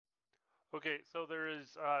Okay, so there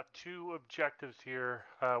is two objectives here.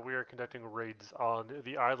 We are conducting raids on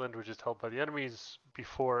the island, which is held by the enemies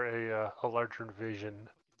before a larger invasion.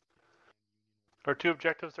 Our two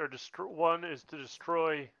objectives are one is to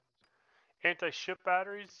destroy anti-ship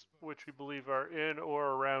batteries, which we believe are in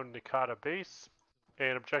or around Nikata base,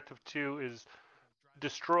 and objective 2 is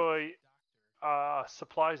destroy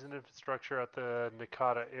supplies and infrastructure at the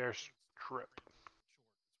Nikata airstrip.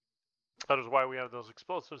 That is why we have those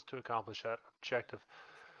explosives to accomplish that objective.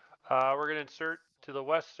 We're going to insert to the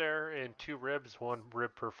west there in 2 ribs, 1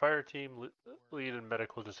 rib per fire team. Lead and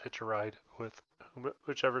medic will just hitch a ride with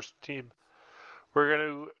whichever team. We're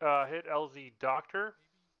going to hit LZ Doctor.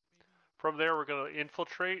 From there, we're going to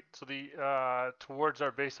infiltrate to the towards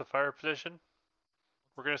our base of fire position.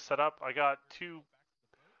 We're going to set up. I got 2.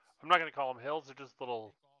 I'm not going to call them hills. They're just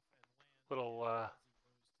little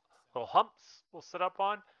humps we'll set up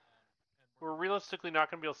on. We're realistically not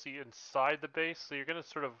going to be able to see inside the base, so you're going to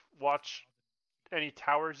sort of watch any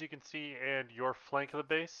towers you can see and your flank of the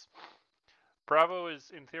base. Bravo is,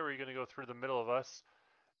 in theory, going to go through the middle of us,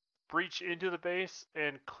 breach into the base,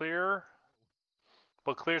 and clear.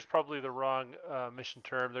 Well, clear is probably the wrong mission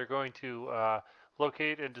term. They're going to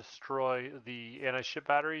locate and destroy the anti-ship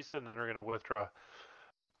batteries, and then they're going to withdraw.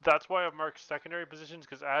 That's why I've marked secondary positions,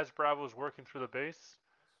 because as Bravo is working through the base,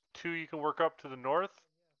 2, you can work up to the north,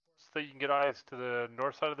 so that you can get eyes to the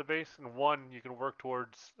north side of the base, and 1, you can work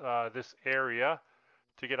towards this area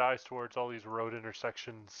to get eyes towards all these road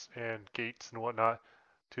intersections and gates and whatnot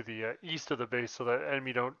to the east of the base, so that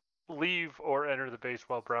enemy don't leave or enter the base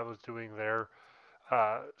while Bravo's doing their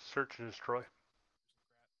search and destroy.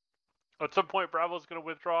 At some point, Bravo's going to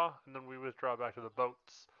withdraw, and then we withdraw back to the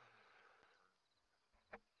boats.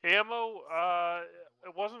 Ammo,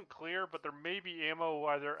 it wasn't clear, but there may be ammo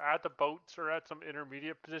either at the boats or at some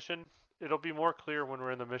intermediate position. It'll be more clear when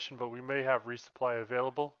we're in the mission, but we may have resupply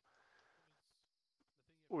available.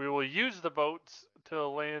 We will use the boats to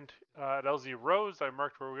land at LZ Rose. I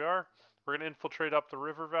marked where we are. We're going to infiltrate up the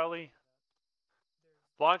river valley.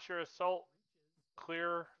 Launch your assault.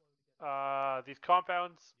 Clear these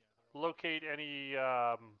compounds. Locate any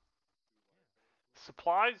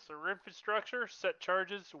supplies or infrastructure, set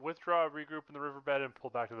charges, withdraw, regroup in the riverbed, and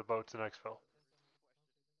pull back to the boats and exfil.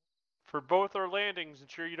 For both our landings,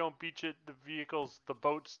 ensure you don't beach it, the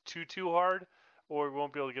boats too hard, or we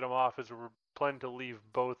won't be able to get them off, as we're planning to leave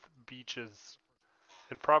both beaches,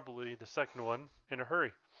 and probably the second one, in a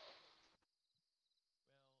hurry.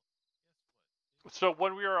 So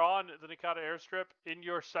when we are on the Nikata airstrip, in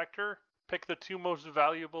your sector, pick the 2 most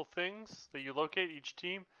valuable things that you locate, each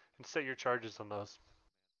team, and set your charges on those.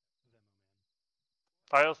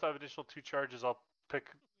 I also have additional 2 charges. I'll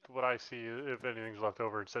pick what I see if anything's left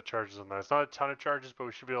over and set charges on that. It's not a ton of charges, but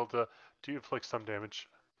we should be able to inflict some damage.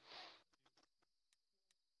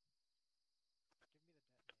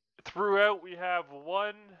 Throughout, we have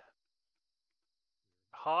 1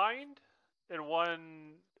 Hind and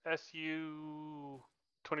 1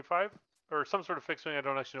 SU-25, or some sort of fixed wing. I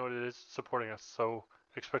don't actually know what it is, supporting us. So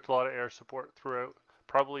expect a lot of air support throughout,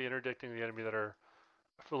 probably interdicting the enemy that are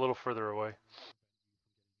a little further away.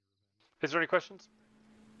 Is there any questions?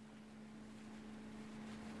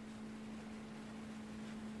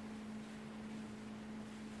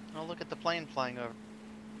 Oh, look at the plane flying over.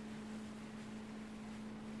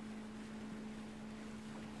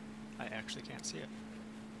 I actually can't see it.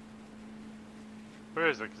 Where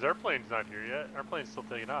is it? Because our plane's not here yet. Our plane's still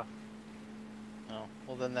taking off. Oh,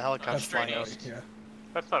 well then the helicopter's flying over. Yeah.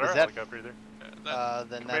 That's not our helicopter either.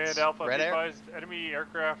 Then Command that's Alpha, red air. advised enemy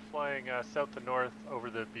aircraft flying south to north over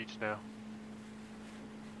the beach now.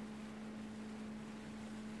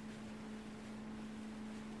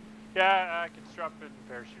 Yeah, constructing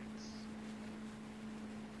parachutes.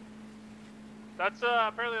 That's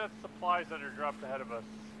apparently that's supplies that are dropped ahead of us.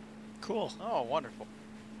 Cool. Oh, wonderful.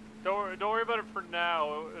 Don't worry about it for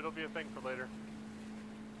now. It'll be a thing for later.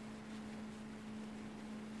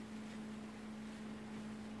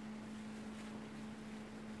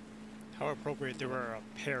 How appropriate there were a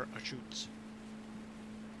parachutes.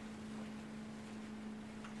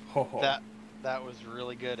 Ho ho. That was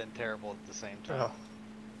really good and terrible at the same time. Oh.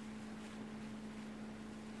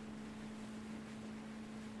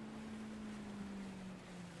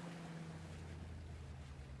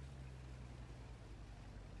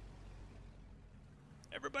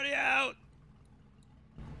 Everybody out!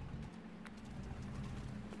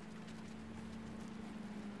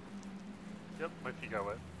 Yep, my feet got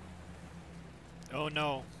wet. Oh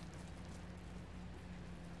no.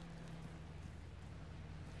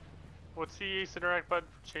 What's the Ace Interact button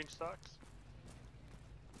for change stocks?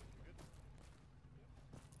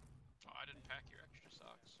 Oh, I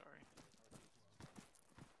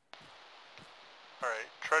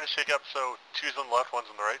Alright, try to shake up so 2's on the left, 1's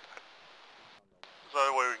on the right. So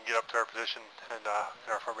that way we can get up to our position and in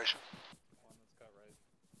our formation.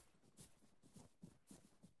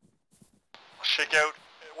 We'll shake out.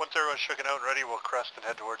 Once everyone's shaken out and ready, we'll crest and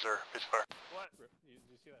head towards our base fire. What? Did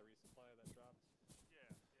you see that resupply that dropped? Yeah.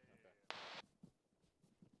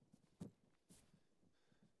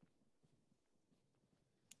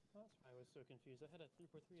 I was so confused. I had a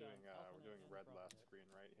 343 on. We're doing red left, green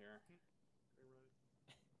right here.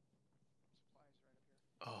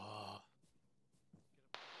 Oh.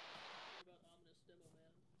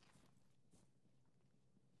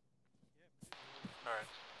 Alright,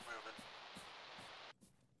 moving.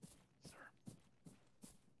 Sir.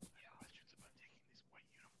 I have questions about taking these white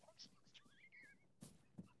uniforms.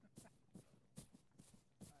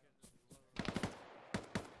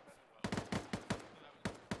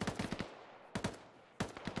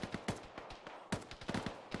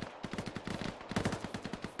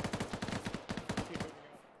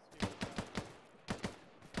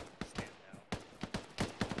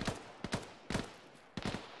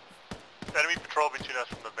 Enemy patrol between us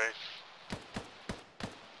and the base.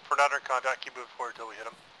 If we're not in contact, keep moving forward until we hit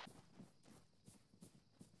them.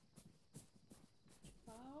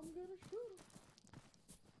 I'm gonna shoot him.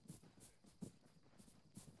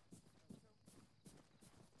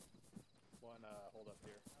 One, hold up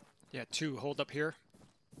here. Yeah, 2, hold up here.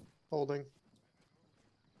 Holding.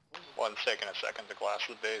 1's taking a second to glass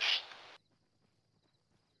the base.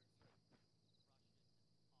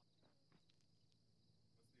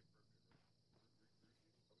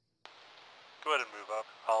 Go ahead and move up.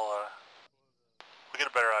 We'll get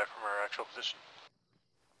a better eye from our actual position.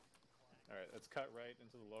 Alright, let's cut right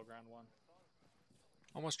into the low ground one.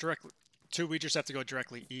 Almost directly. 2, we just have to go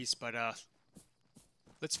directly east, but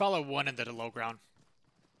let's follow 1 into the low ground.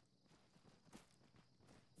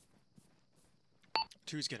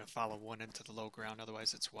 2's gonna follow 1 into the low ground,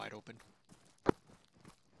 otherwise it's wide open.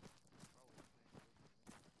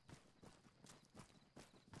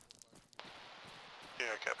 Yeah,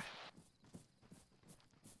 copy.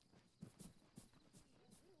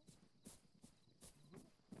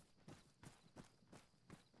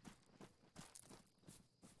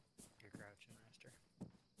 You're crouching, Master.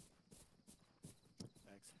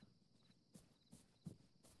 Thanks.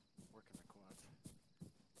 Working the quads.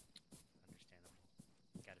 Understandable.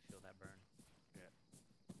 Gotta feel that burn. Yeah.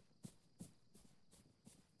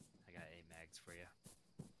 I got A-mags for you.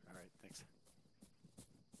 Alright, thanks.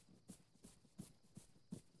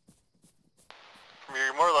 From here,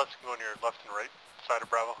 you're more or less going your left and right side of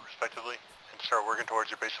Bravo, respectively, and start working towards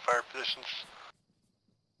your base of fire positions.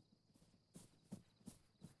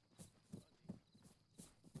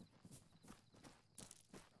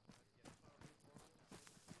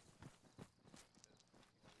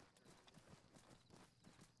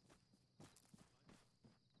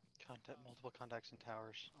 Multiple contacts and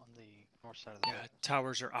towers on the north side of the Yeah,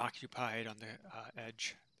 towers are occupied on the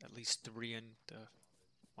edge. At least 3 in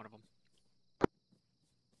one of them.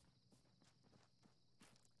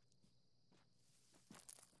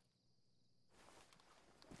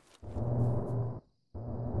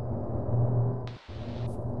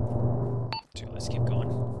 Two, let's keep going.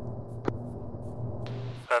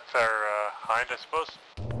 That's our hind, I suppose.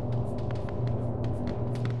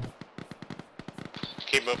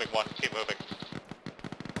 Keep moving, 1. Keep moving.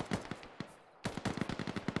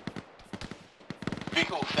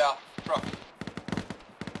 Vehicle south, truck.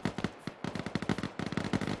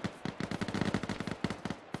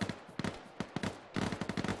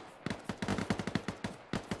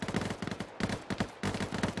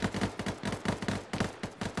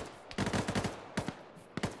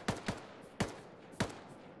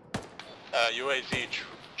 UAZ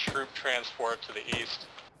troop transport to the east.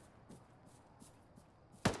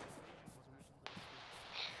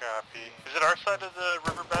 Copy. Is it our side of the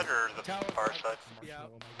riverbed or the far side?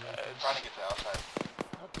 Trying to get to outside.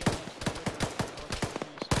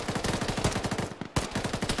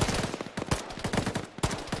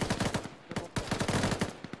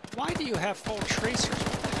 Why do you have full tracers?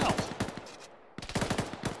 What the hell?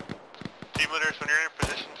 Team leaders, when you're in your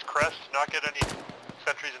positions, crest, not get any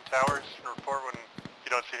sentries and towers, and report when you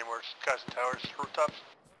don't see any more guys in towers, rooftops.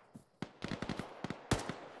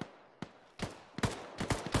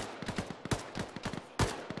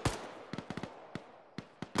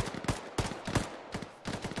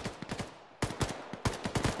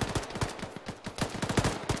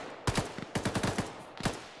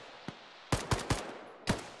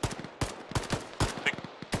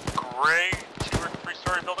 Gray 2 or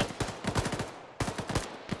 3-story building.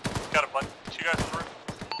 Got a bunch. 2 guys on the roof.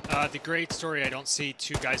 The great story, I don't see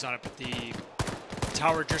 2 guys on it, but the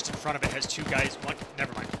tower just in front of it has 2 guys. One,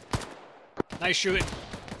 never mind. Nice shooting.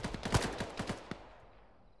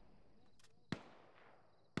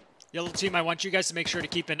 Yellow team, I want you guys to make sure to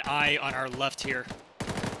keep an eye on our left here.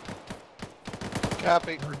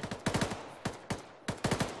 Copy.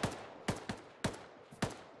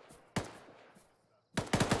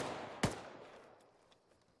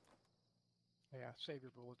 Yeah, save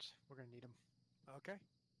your bullets. We're gonna need them. Okay.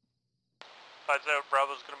 Eyes out,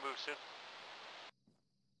 Bravo's gonna move soon.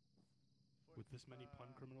 With this many pun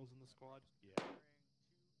criminals in the squad? Yeah.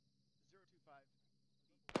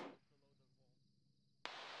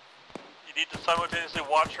 You need to simultaneously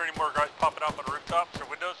watch for any more guys popping up on rooftops or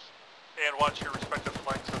windows, and watch your respective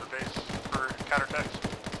flanks of the base for counterattacks.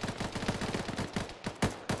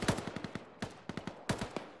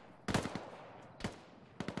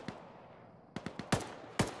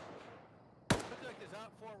 Looks like there's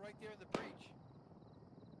out 4 right there in the breach.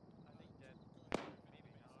 I think that.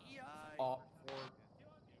 EI.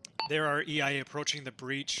 There are EI approaching the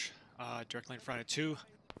breach directly in front of 2.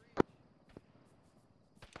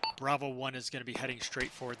 Bravo 1 is going to be heading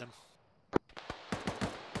straight for them.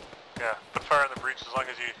 Yeah, put fire in the breach as long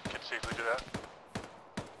as you can safely do that.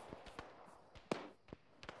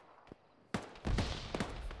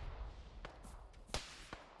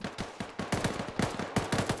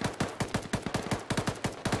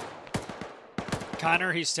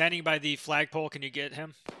 Connor, he's standing by the flagpole. Can you get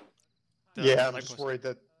him? Yeah, I'm flagpole's- just worried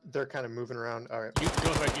that they're kind of moving around. All right. You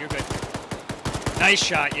go ahead. You're good. Nice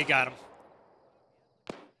shot. You got him.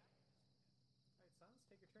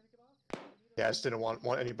 Yeah, I just didn't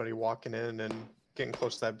want anybody walking in and getting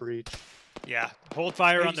close to that breach. Yeah. Hold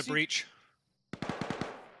fire Hey, on the see- breach.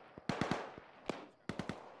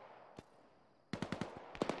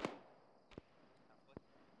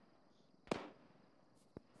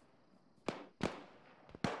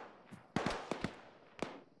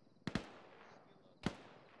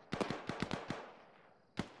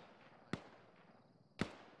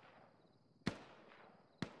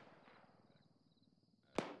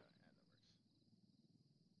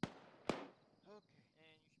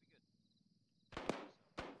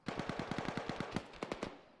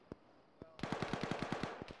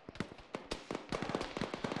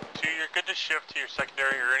 So you're good to shift to your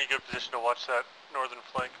secondary or any good position to watch that northern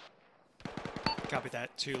flank. Copy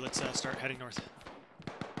that. 2. Let's start heading north.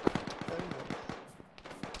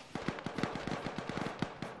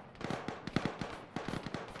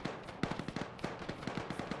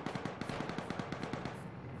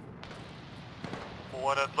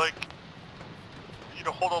 What I'd like you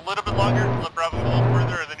to hold a little bit longer, let Bravo hold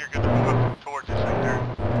further, and then you're good to move up towards your secondary.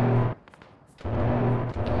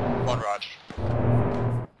 One Raj.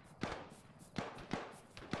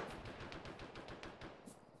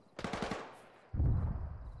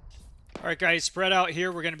 All right, guys, spread out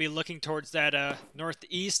here. We're going to be looking towards that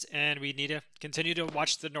northeast, and we need to continue to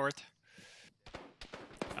watch the north.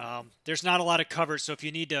 There's not a lot of cover, so if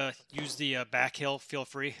you need to use the back hill, feel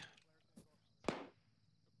free.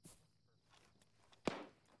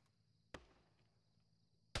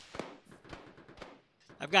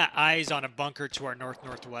 I've got eyes on a bunker to our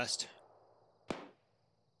north-northwest.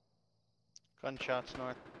 Gunshots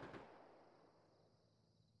north.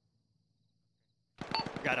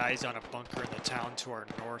 Got eyes on a bunker in the town to our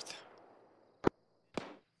north.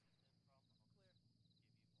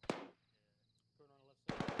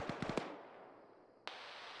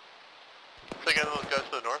 Say again, those guys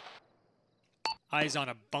to the north? Eyes on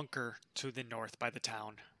a bunker to the north by the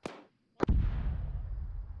town.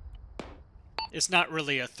 It's not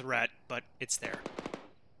really a threat, but it's there.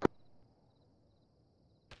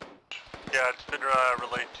 Yeah, it's been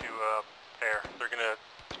relayed to air. They're gonna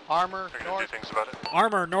Armor do north. things about it.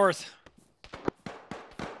 Armor north.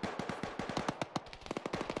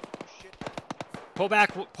 Shit. Pull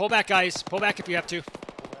back, guys. Pull back if you have to.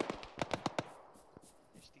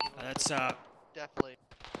 That's Definitely.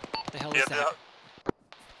 the hell Yeah, is that?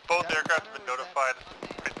 both That aircraft have been runner or is notified.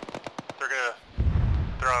 that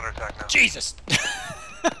They're under attack now. Jesus.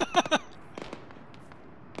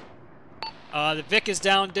 The Vic is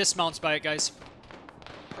down. Dismounts by it, guys.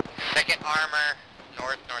 Second armor,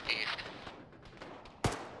 northeast.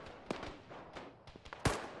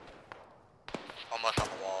 Almost on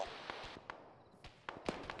the wall.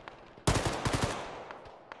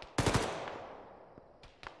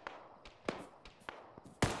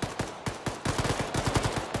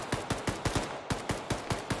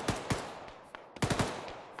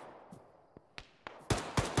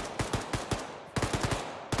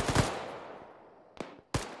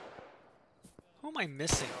 Who am I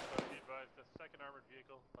missing? Also, be advised, the second armored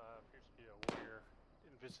vehicle appears to be a warrior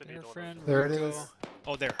in vicinity of the one Friend, that There it Rico. is.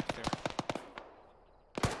 Oh, there. 2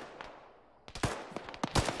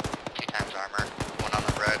 times armor. 1 on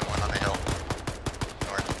the red, 1 on the hill.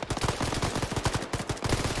 North.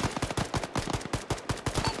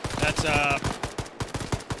 That's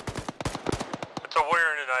It's a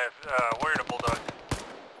warrior and a warrior and a bulldog.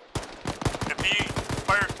 If he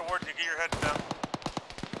fires towards you, get your head down.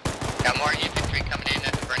 Got more infantry coming in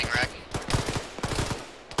at the burning wreck.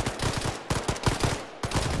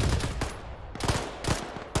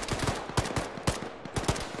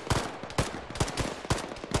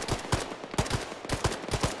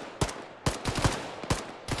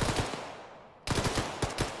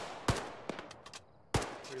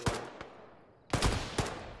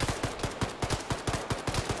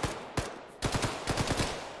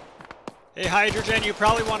 hey, Hydrogen. You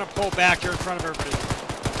probably want to pull back. You're in front of everybody.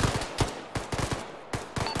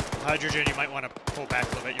 Hydrogen, you might want to pull back a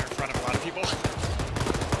little bit. You're in front of a lot of people.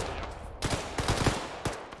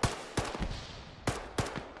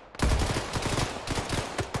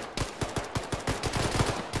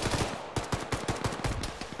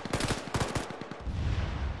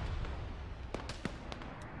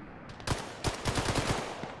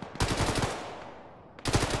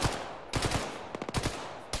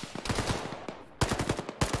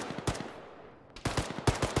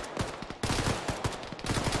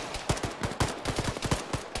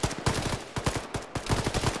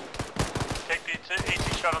 Take the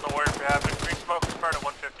AT shot on the warrior if you have it. Green smoke is burning at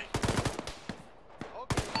 150.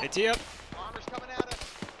 Okay. AT up. Armor's coming at us.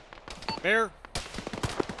 Bear.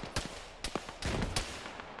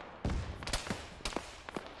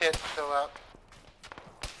 Hit, still out.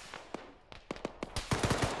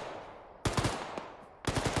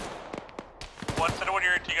 One, send one of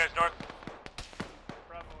your AT guys north.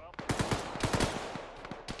 Bravo out.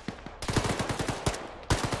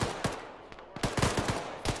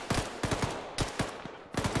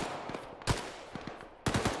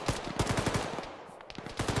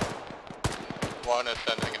 One is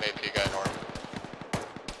sending an AT guy north.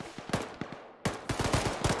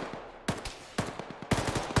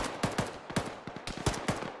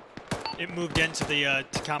 It moved into the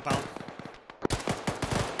compound.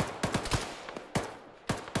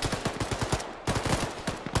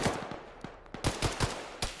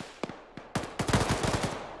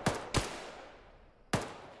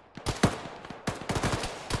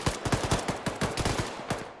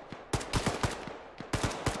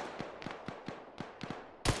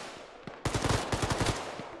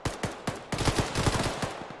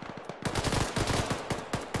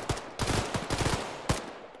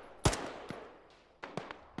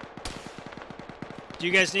 Do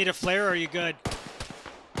you guys need a flare or are you good?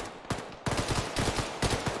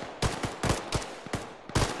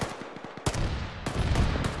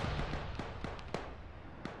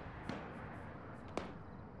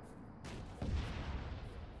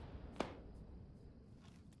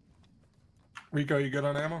 Rico, you good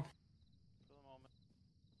on ammo? For the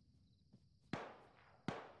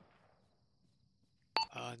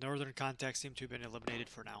moment. Northern contacts seem to have been eliminated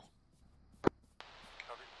for now.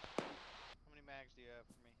 How many mags do you have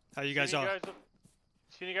for me? How you guys are?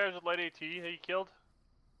 See any guys with light AT that you killed?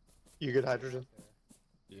 You good, Hydrogen?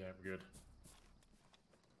 Yeah, we're good.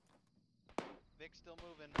 Vic's still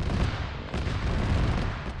moving.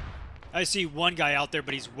 I see one guy out there,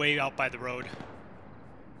 but he's way out by the road.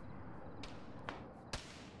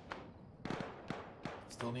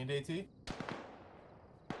 Still need AT?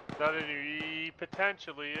 Not any.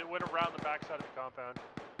 Potentially. It went around the backside of the compound.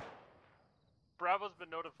 Bravo's been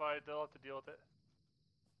notified. They'll have to deal with it.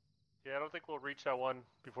 Yeah, I don't think we'll reach that one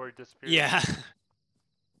before he disappears. Yeah.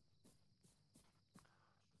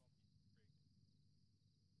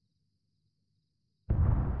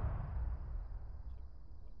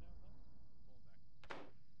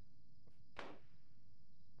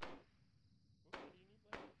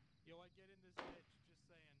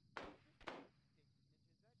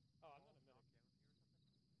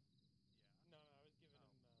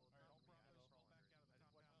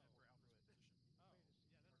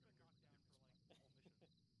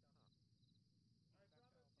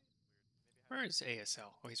 Where is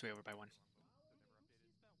ASL? Oh, he's way over by one.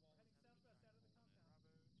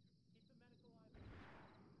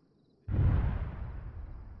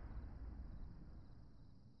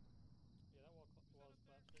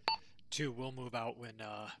 Two, we'll move out when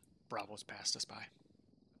Bravo's passed us by.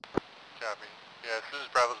 Copy. Yeah, as soon as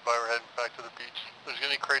Bravo's by, we're heading back to the beach. There's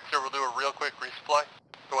gonna be crates there, we'll do a real quick resupply.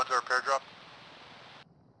 Go into our repair drop.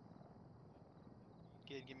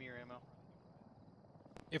 Kid, give me your ammo.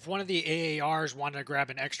 If one of the AARs wanted to grab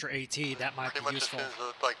an extra AT, that might Pretty be much useful. as soon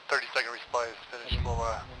as the 30-second resupply is finished, we'll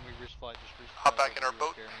hop back in our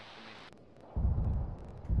boat.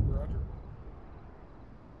 Roger.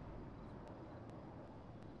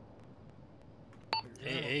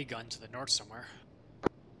 AA gun to the north somewhere.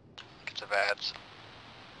 Get the VADs.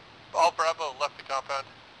 All Bravo left the compound.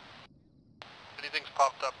 Anything's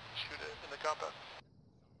popped up, shoot it in the compound.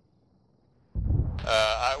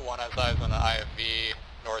 I-1 has eyes on the IFV,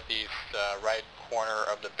 northeast, right corner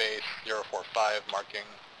of the base, 045, marking.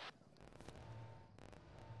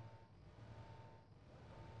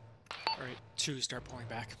 Alright, 2, start pulling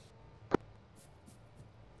back.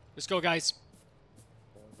 Let's go, guys.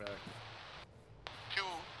 Pulling back. 2,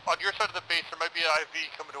 on your side of the base, there might be an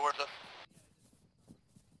IV coming towards us.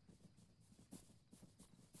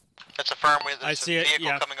 That's a firm with I see it,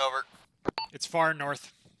 yeah. coming over. It's far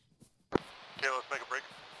north. Okay, let's make a break.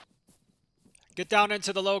 Get down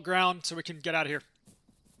into the low ground so we can get out of here.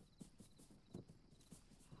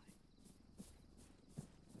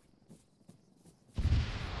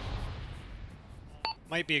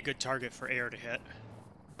 Might be a good target for air to hit.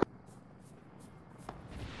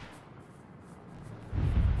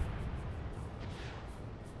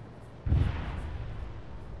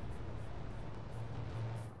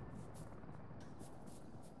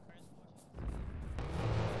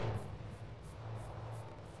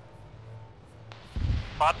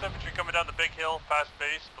 Bot infantry coming down the big hill past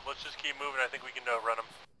base, but let's just keep moving. I think we can run them.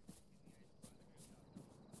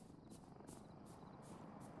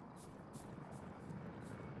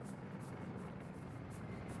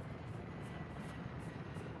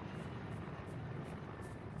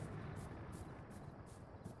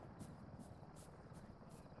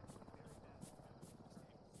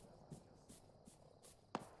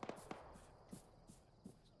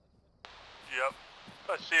 Yep,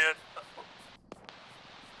 I see it.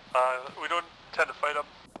 We don't tend to fight them.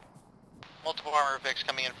 Multiple armor Vicks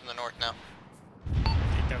coming in from the north now.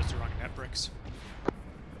 I think that was the wrong net bricks.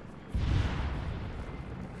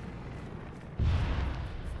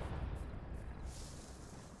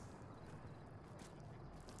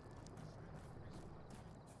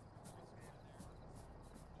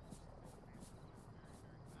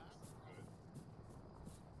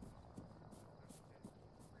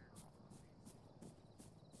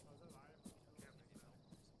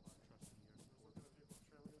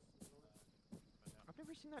 I've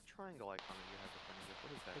never seen that triangle icon that you have in front of you.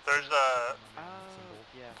 What is that? There's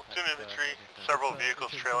Yeah. platoon infantry, several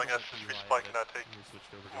vehicles trailing us. This resupply cannot take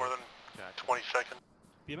more than 20 seconds.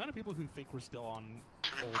 The amount of people who think we're still on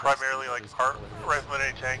To be primarily like rifleman,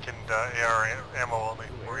 A-tank, and AR ammo only,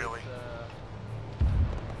 really.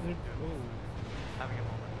 Having a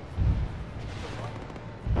moment.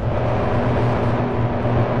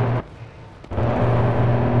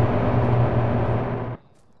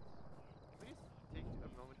 Take a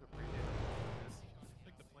moment to appreciate this.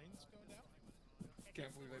 Think the plane's going down?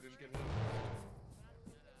 Can't believe I didn't get it.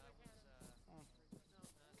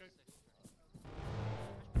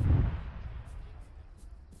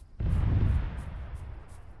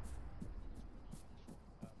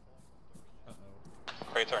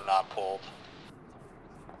 Crates are not pulled.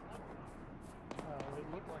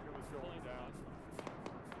 It looked like it was going down.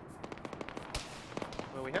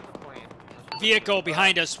 Well, we have the plane. Vehicle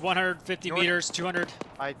behind us, 150 North. meters, 200,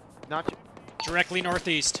 Not directly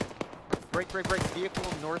northeast. break. Vehicle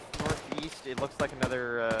northeast. It looks like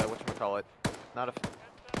another whatchamacallit. Not a.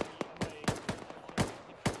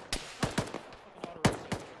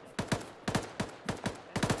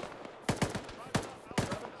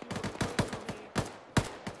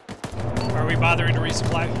 Are we bothering to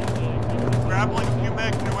resupply? Grappling a few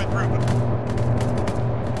mags on your way through.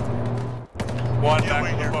 One Yeah, back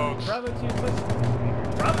wait to the here. boats. Bravo 2, push.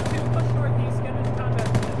 Bravo 2, push northeast, get into combat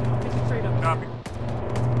position. Concentrate up. Copy.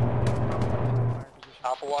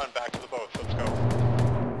 Alpha 1, back to the boats, let's go.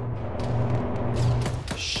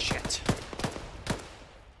 Shit.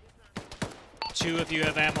 2, if you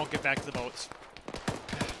have ammo, get back to the boats.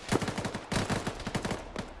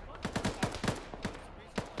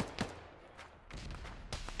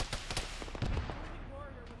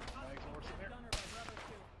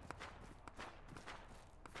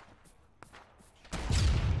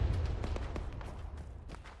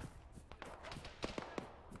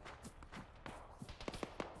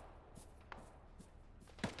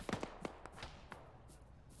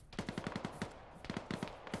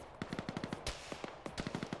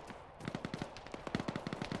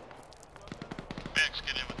 Mags,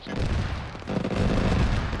 get in with you.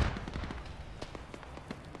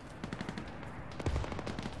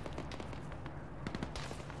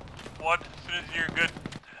 One, as soon as you're good,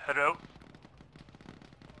 head out.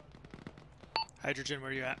 Hydrogen, where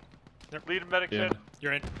are you at? Lead medic Yeah. hit.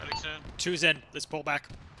 You're in. Heading soon. 2's in. Let's pull back.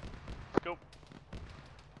 Let's go.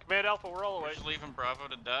 Command Alpha, we're all the way. We're just leaving Bravo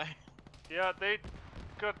to die. Yeah, they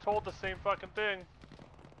got told the same fucking thing.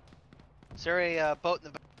 Is there a boat in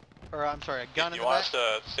the back? Or I'm sorry, a gun in You the want back?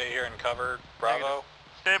 us to stay here and cover Bravo?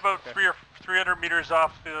 Stay about 300 meters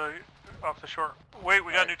off the shore. Wait,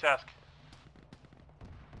 we got a new task.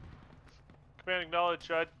 Command acknowledge.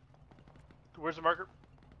 Where's the marker?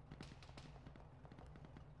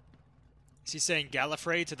 Is he saying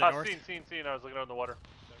Gallifrey to the north? Seen. I was looking out in the water.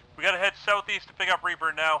 We gotta head southeast to pick up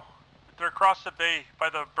Reaper now. They're across the bay by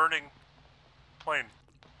the burning plane.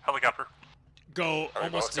 Helicopter. Go Are we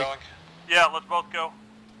almost both to... going? Yeah, let's both go.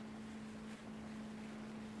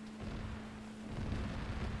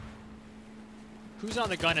 Who's on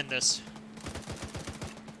the gun in this?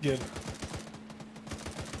 Good.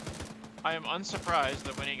 I am unsurprised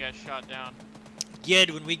that when he got shot down.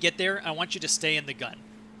 Gid, when we get there, I want you to stay in the gun.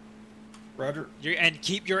 Roger. And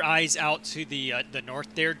keep your eyes out to the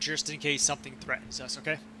north there, just in case something threatens us,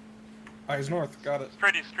 okay? Eyes north, got it.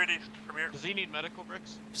 Straight east from here. Does he need medical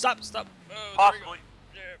bricks? Stop. Oh, Possibly.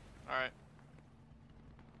 Alright.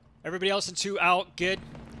 Everybody else in 2 out. Gid,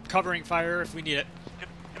 covering fire if we need it.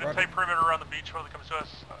 Get a tight perimeter around the beach before they come to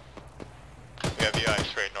us. We have the eye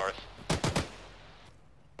straight north.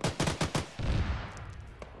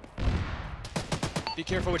 Be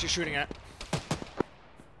careful what you're shooting at.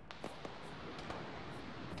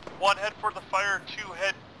 1, head for the fire. 2,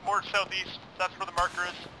 head more southeast. That's where the marker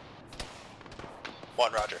is.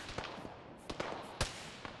 1, roger.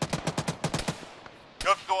 You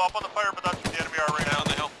have to go up on the fire, but that's where the enemy are right now on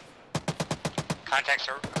the hill. Contacts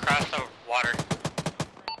are across the water.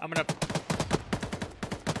 I'm gonna...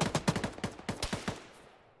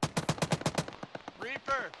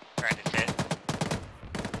 Reaper! Trying to hit.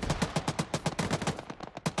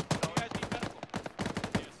 You guys need medical?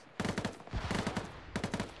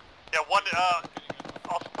 Yeah, 1,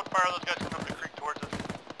 also put fire on those guys coming up the creek towards us.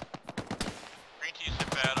 Green tea's hit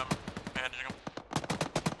bad, I'm managing them.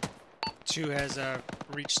 2 has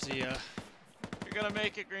reached the... You're gonna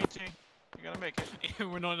make it, Green Tea. You're gonna make it.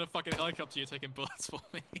 We're not in a fucking helicopter, you're taking bullets for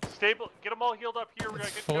me. Stable. Get them all healed up here. We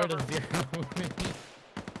got good cover.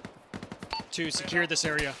 2, secure this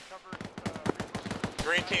area.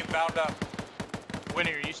 Green team bound up.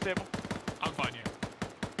 Winnie, are you stable? I'm fine, yeah.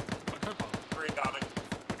 My co-pilot. 3 downing.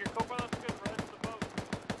 Your co-pilot's good. Right to the boat.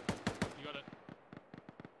 You got it.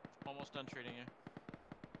 Almost done treating you.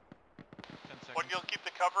 10 seconds. 1, you'll keep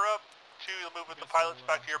the cover up. 2, you'll move with the pilots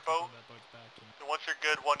back to your boat. And once you're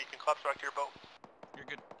good, 1, you can collapse back to your boat. You're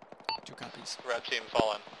good. 2 copies. Red team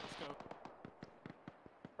fallen. Let's go.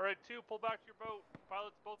 All right, 2, pull back to your boat.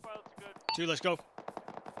 Both pilots are good. 2, let's go.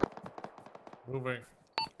 Moving.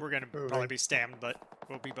 We're gonna probably be stammed, but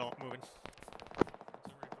we'll be moving. So,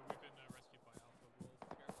 Reaper, we've been rescued by Alpha. We'll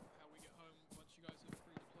figure out how we get home once you guys have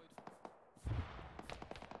redeployed.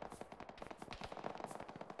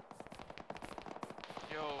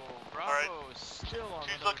 Yo, Bravo is still on.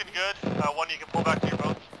 2's looking good. 1, you can pull back to your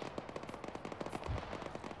boat.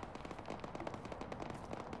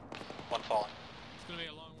 1 fallen. It's gonna be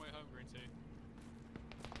a long way home, Green Tea.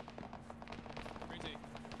 Green Tea.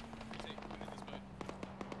 Green Tea, we need this boat.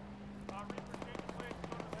 Reaper, change the way to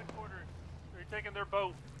go to headquarters. They're taking their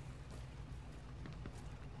boat.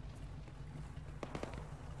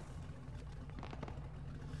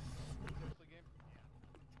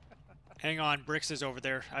 Hang on, Bricks is over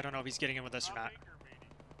there. I don't know if he's getting in with us or not. Hey,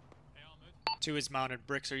 Ahmed. 2 is mounted.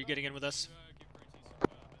 Bricks, are you getting in with us? Give Green Tea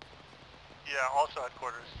some Yeah, also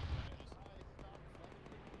headquarters.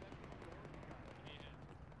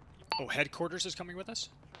 Oh, headquarters is coming with us?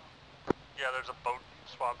 Yeah, there's a boat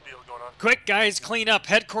swap deal going on. Quick, guys, clean up.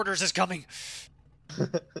 Headquarters is coming.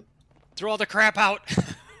 Throw all the crap out.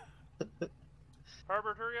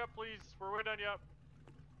 Harbor, hurry up, please. We're waiting on you. I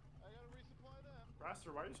gotta resupply them.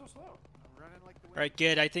 Raster, why are you so slow? I'm running like the wind. All right,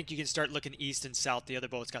 Gid, I think you can start looking east and south. The other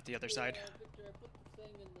boat's got the other side.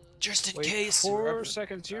 Just in case. 4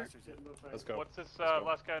 seconds here. Let's go. What's this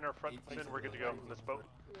last guy in our front? Then we're good to go. This boat.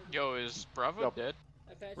 Yo, is Bravo dead?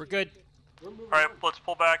 We're good. Alright, let's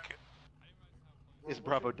pull back. Is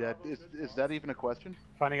Bravo dead? Is that even a question?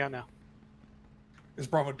 Finding out now. Is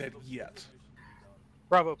Bravo dead yet?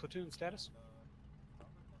 Bravo, platoon status.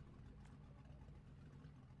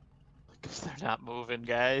 Because they're not moving,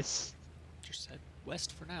 guys. Just head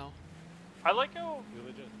west for now. I like how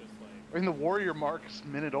I mean, the Warrior mark's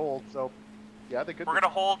minute old, so yeah, they could. We're gonna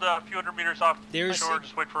hold a few hundred meters off There's- shore.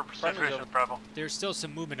 Just wait for situation with Bravo. There's still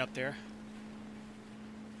some movement up there.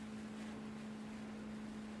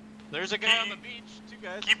 There's a guy on the beach, 2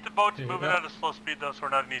 guys. Keep the boats moving at a slow speed though, so we're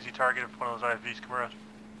not an easy target if one of those IFVs come around.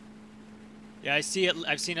 Yeah, I see it.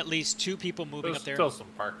 I've seen at least 2 people moving up there. Still some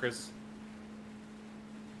Parkers.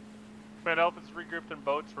 Man, Alpha's regrouped in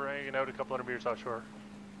boats. We're hanging out a couple hundred meters offshore.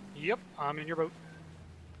 Yep, I'm in your boat.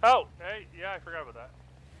 Oh, hey, yeah, I forgot about that.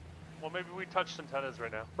 Well, maybe we touched antennas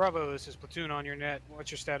right now. Bravo, this is Platoon on your net.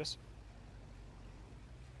 What's your status?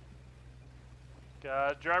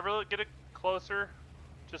 Driver, get it closer,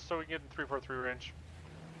 just so we can get in 343 range.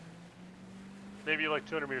 Maybe like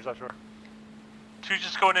 200 meters offshore. 2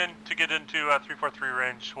 just going in to get into 343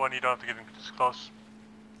 range. 1, you don't have to get in this close.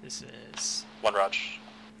 This is... 1 Raj.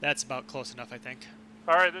 That's about close enough, I think.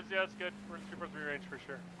 Alright, yeah, that's good. We're in 343 range for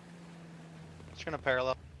sure. Just gonna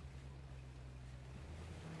parallel.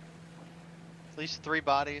 At least 3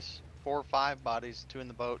 bodies, 4 or 5 bodies, 2 in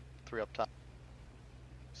the boat, 3 up top.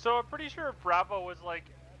 So I'm pretty sure Bravo was like,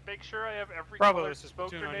 make sure I have every Bravo, color this is smoke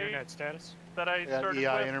Platoon on your grenade net status. that I Yeah, started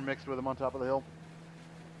EI with. intermixed with them on top of the hill.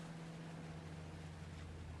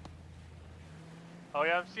 Oh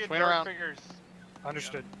yeah, I'm seeing Swing dark around. fingers.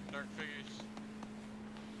 Understood. Yeah, dark figures.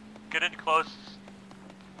 Get in close.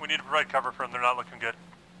 We need to provide cover for them. They're not looking good.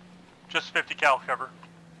 Just 50 cal cover.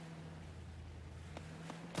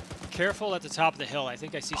 Careful at the top of the hill. I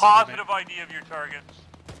think I see some Positive ID of your targets.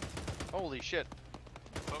 Holy shit.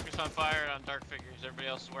 Focus on fire on dark figures. Everybody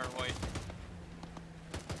else is wearing white.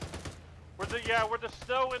 Where the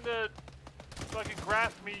snow and the fucking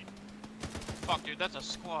grass meet. Fuck, dude, that's a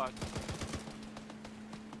squad.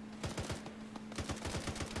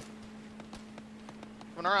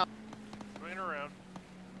 Coming around. Swing around.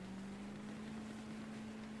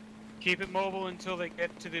 Keep it mobile until they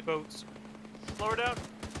get to the boats. Slow her down.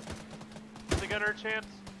 Give the gunner a chance.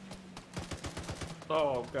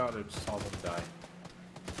 Oh god, I just saw them die.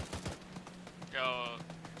 Go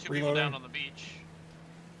 2 people Reloading. down on the beach.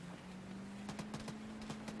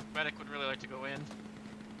 Medic would really like to go in.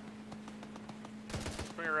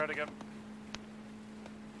 Swing around again.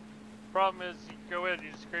 Problem is, you go in,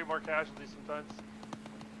 you just create more casualties sometimes.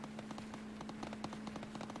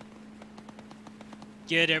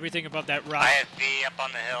 Get everything above that rock. IFV up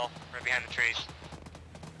on the hill, right behind the trees.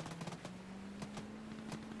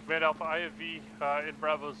 Command Alpha IFV in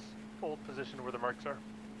Bravo's old position where the marks are.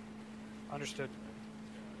 Understood.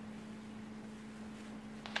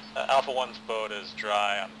 Alpha 1's boat is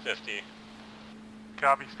dry on 50.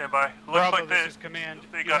 Copy, stand by. Looks Bravo, like this is command.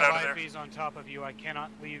 they You got have out of there. IFVs on top of you. I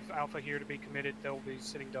cannot leave Alpha here to be committed. They'll be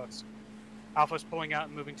sitting ducks. Alpha's pulling out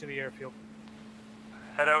and moving to the airfield.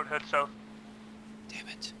 Head out, head south. Damn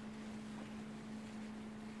it.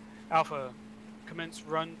 Alpha, commence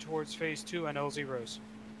run towards phase 2 and L0s.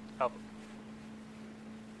 Alpha.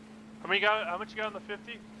 How much you got on the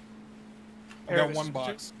 50? I got 1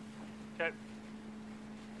 box. Okay.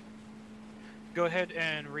 Go ahead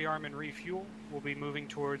and rearm and refuel. We'll be moving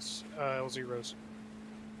towards L0s.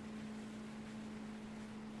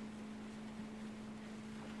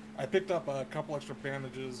 I picked up a couple extra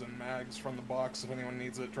bandages and mags from the box. If anyone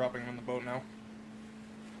needs it, dropping them in the boat now.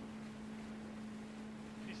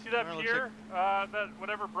 You see that pier? That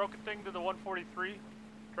whatever broken thing to the 143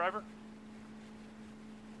 driver?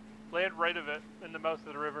 Land right of it in the mouth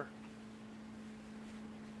of the river.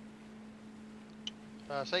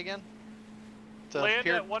 Say again? Land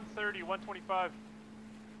pier? at 130, 125.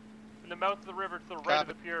 In the mouth of the river to the right of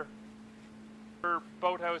the pier. Or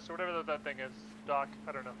boathouse or whatever that thing is. Dock,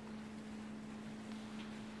 I don't know.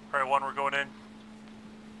 Alright, 1, we're going in.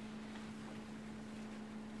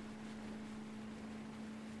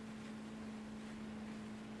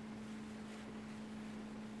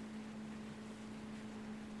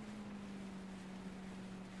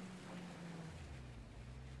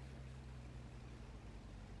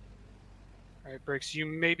 Alright, Briggs, you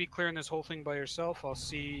may be clearing this whole thing by yourself. I'll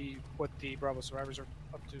see what the Bravo survivors are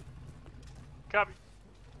up to. Copy.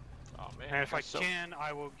 Oh man. And if I can,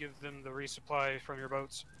 I will give them the resupply from your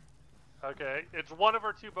boats. Okay, it's one of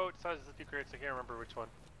our 2 boat sizes of 2 crates. I can't remember which one.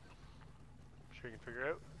 I'm sure you can figure it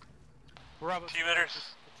out. Bravo. Team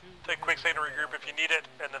leaders, take a quick second to regroup if you need it,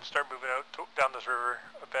 and then start moving out down this river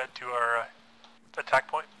a bit to our attack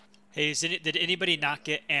point. Hey, did anybody not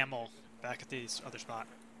get ammo back at the other spot?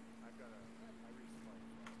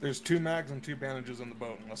 There's 2 mags and 2 bandages in the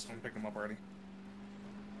boat, unless someone picked them up already.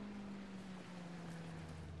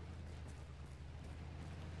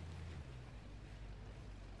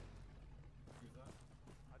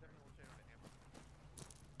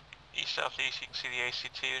 East, southeast, you can see the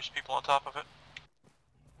ACT, there's people on top of it.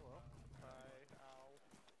 Hello. Hi, Al.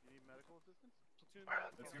 You need medical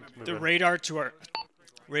assistance? The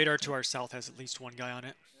radar to our south has at least 1 guy on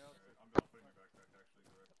it. If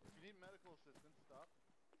you need medical assistance, stop.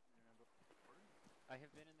 I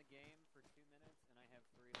have been in the game for 2 minutes and I have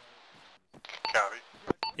 3 lives.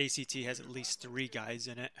 Copy. ACT has at least 3 guys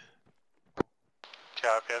in it.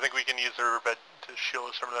 Copy. I think we can use the riverbed to shield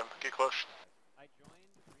us from them. Get close.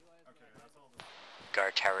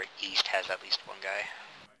 Guard Tower East has at least 1 guy.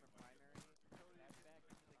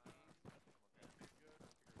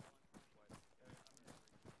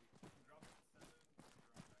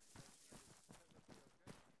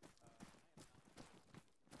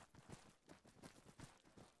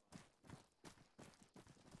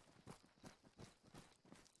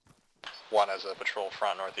 One has a patrol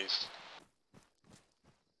front northeast.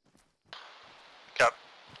 Cap.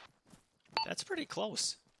 That's pretty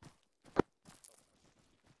close.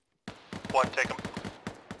 1, take him.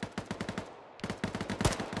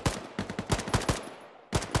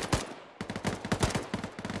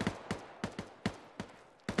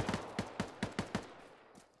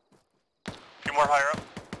 A few more higher up.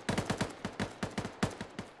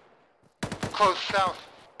 Close south.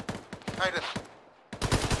 Titus.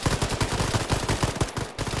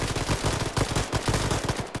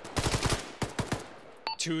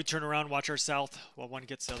 Two, turn around, watch our south while one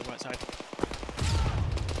gets the other west side.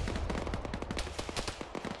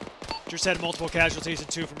 Just had multiple casualties and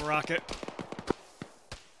 2 from a rocket.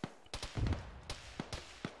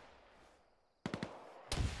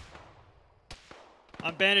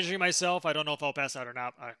 I'm bandaging myself. I don't know if I'll pass out or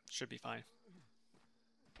not. I should be fine.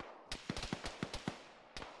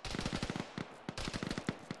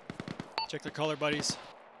 Check the color, buddies.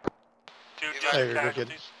 2 Hey, you're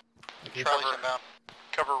casualties. good. Charlie's inbound.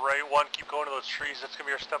 Cover right. 1, keep going to those trees. That's going to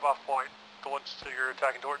be our step-off point. The ones that you're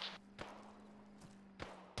attacking towards.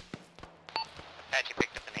 Apache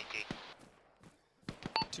picked up an AT.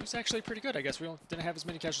 2's actually pretty good. I guess we didn't have as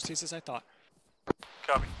many casualties as I thought.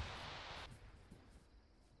 Copy.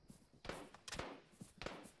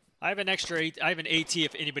 I have an extra I have an AT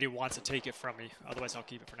if anybody wants to take it from me. Otherwise, I'll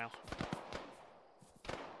keep it for now.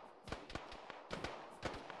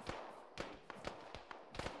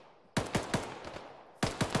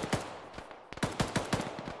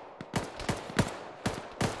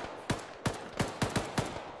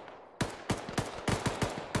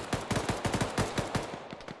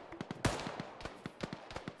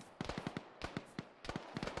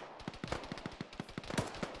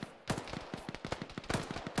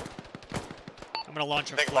 I'm gonna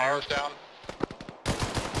launch a flare. Down.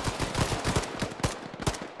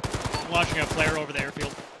 I'm launching a flare over the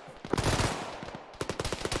airfield.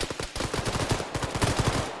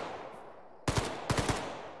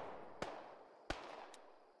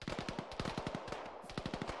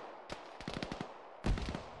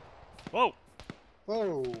 Whoa!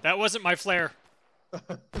 Whoa! That wasn't my flare.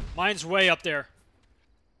 Mine's way up there.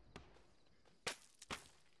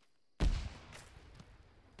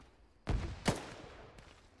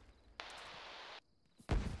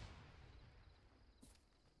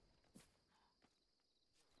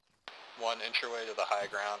 One entryway to the high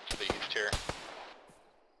ground to the east here.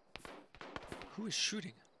 Who is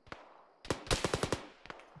shooting?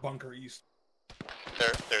 Bunker east.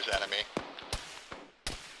 There's enemy.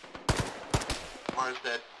 Mars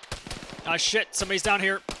dead. Ah, shit. Somebody's down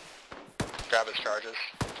here. Grab his charges.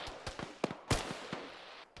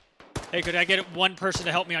 Hey, could I get one person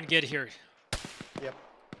to help me on get here? Yep.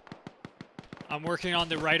 I'm working on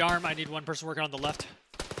the right arm. I need one person working on the left.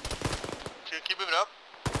 Keep moving up.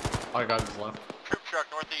 I got his left. Troop truck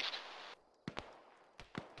northeast.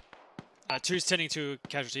 2's tending to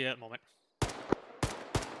casualty at the moment.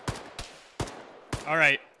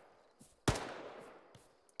 Alright.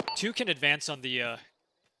 2 can advance on the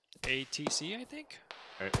ATC, I think?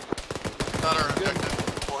 Alright. Not our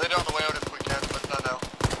objective. We'll hit it on the way out if we can, but not now.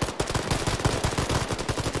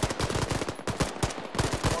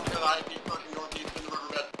 One to the IP pushing northeast in the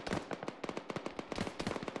riverbed.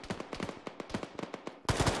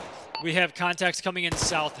 We have contacts coming in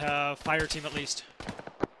south, fire team at least.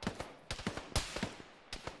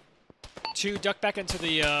 2, duck back into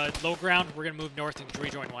the low ground. We're going to move north and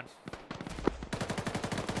rejoin 1.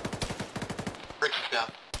 Bricks is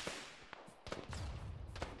down.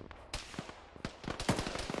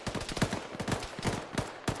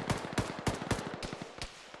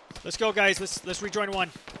 Let's go, guys. Let's rejoin 1.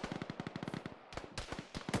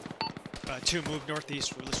 2, move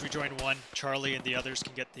northeast. Let's rejoin 1. Charlie and the others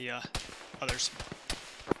can get the others.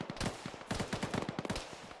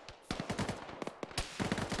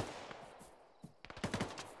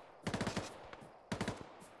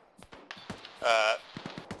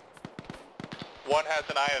 One has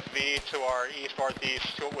an IFV to our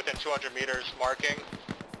east-northeast within 200 meters marking.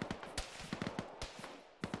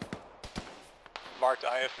 Marked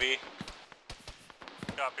IFV.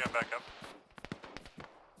 Copy, I'm back up.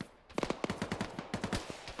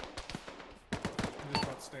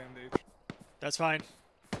 That's fine.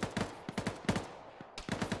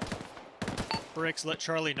 Bricks, let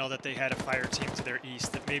Charlie know that they had a fire team to their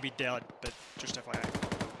east that may be dead, but just FYI.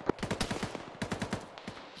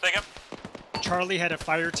 Say again? Charlie had a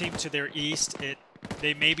fire team to their east.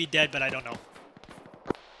 They may be dead, but I don't know.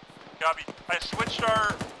 Copy. I switched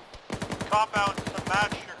our compound to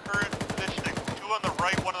match your current positioning. 2 on the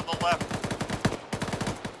right, 1 on the left.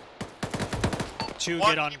 2 1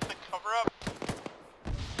 get on. keep the cover up.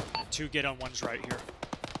 2 get on 1's right here.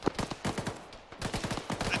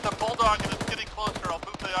 It's a bulldog and it's getting closer. I'll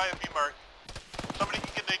move the IFV mark. Somebody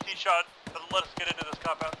can get an AT shot and let us get into this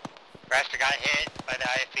compound. Raster got hit by the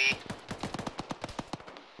IFV.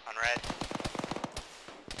 On red.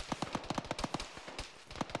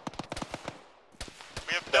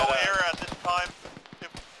 We have no air at this time.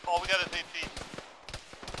 All we got is AT.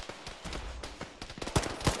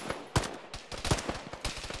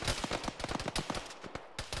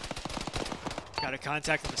 Got a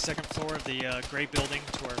contact on the 2nd floor of the gray building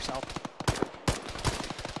to our south.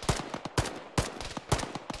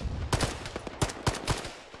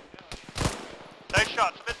 Nice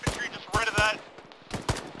shot. Some infantry just right of that.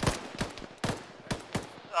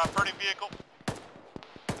 Burning vehicle.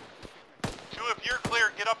 2, if you're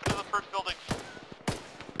clear, get up into the first buildings.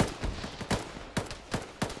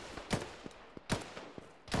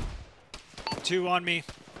 Two on me.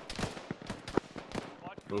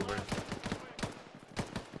 Moving.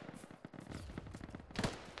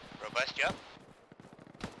 Robust, Joe?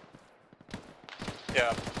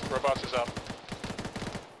 Yeah, Robust is up.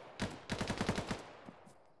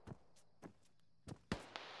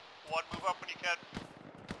 One, move up when you can.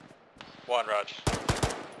 1, Raj.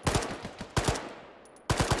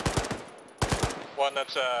 1,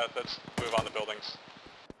 let's move on the buildings.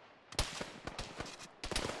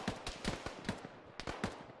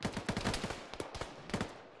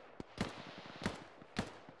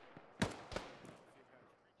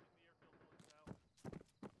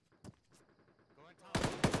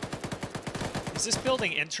 Is this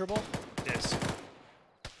building enterable? It is.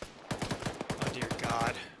 Oh dear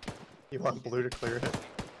God. You want blue to clear it?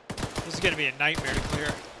 This is gonna be a nightmare to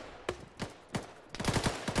clear.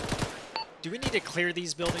 Do we need to clear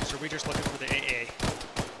these buildings, or are we just looking for the AA?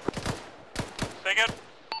 Say again?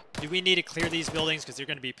 Do we need to clear these buildings because they're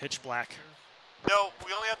gonna be pitch black? No,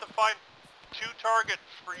 we only have to find 2 targets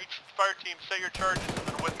for each fire team. Set your charges and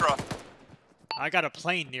then withdraw. I got a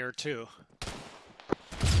plane near too.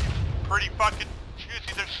 Pretty fucking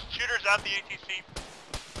juicy. There's shooters at the ATC.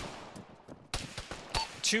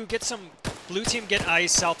 2, get some blue team. Get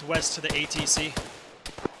eyes southwest to the ATC.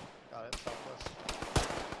 Got it, southwest.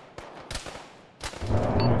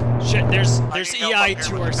 Shit, there's EI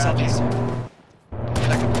to our southeast.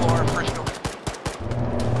 2nd floor, first building.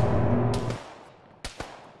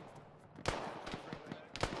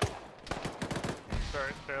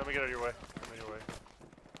 Sorry, let me get out of your way. I'm in your way.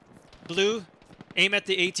 Blue, aim at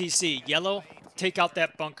the ATC. Yellow, take out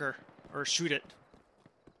that bunker or shoot it.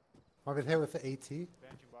 I've been hit with the AT.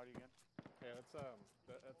 Banshee body again. Okay, let's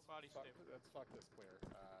fuck this clear.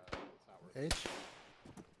 It's not worth H?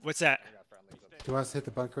 What's that? Do you want us to hit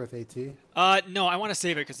the bunker with AT? No, I want to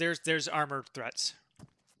save it because there's armor threats.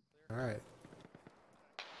 Alright.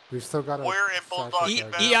 We've still got a... Warrior and Bulldog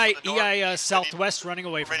EI southwest running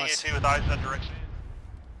away from us. AT with eyes in that direction.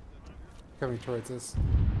 Coming towards us.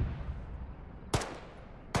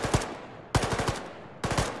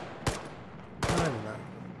 Not even that.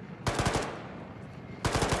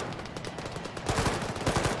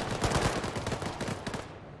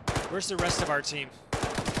 Where's the rest of our team?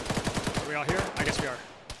 Are we all here? I guess we are.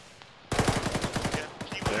 Yeah,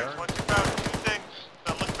 team leaders, once you found 2 things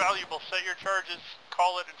that look valuable, set your charges,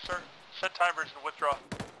 call it, and set timers and withdraw.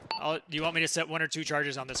 Do you want me to set 1 or 2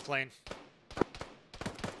 charges on this plane?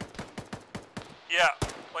 Yeah,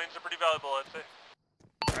 planes are pretty valuable, I'd say.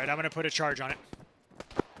 Alright, I'm going to put a charge on it.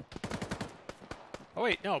 Oh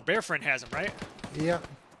wait, no, Bear Friend has them, right? Yep.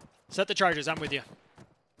 Set the charges, I'm with you.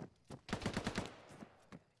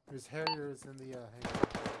 There's Harriers in the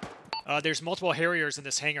hangar. There's multiple Harriers in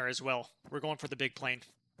this hangar as well. We're going for the big plane.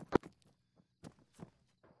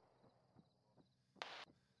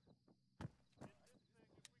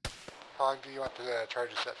 How long do you want the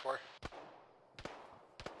charges set for?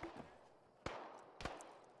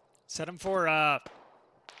 Set them for,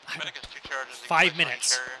 Medic has 2 charges. 5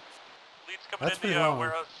 minutes. Leads coming That's in pretty the long.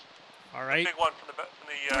 warehouse. Alright. Big one from the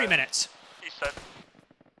 3 minutes. East side.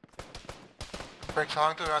 Briggs, how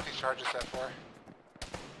long do we want these charges set for?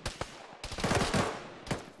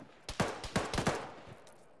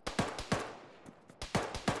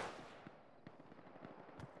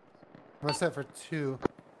 I'm gonna set for 2.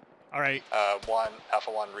 All right.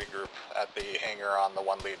 Alpha 1 regroup at the hangar on the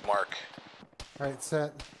 1 lead mark. All right,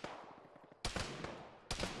 set.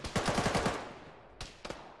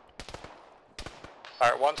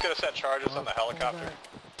 Alright, 1's gonna set charges on the helicopter.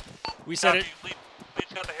 We set it.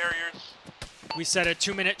 Lead's got the Harriers. We set a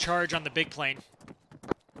 2-minute charge on the big plane.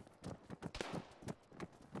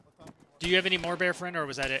 Do you have any more, Bear Friend, or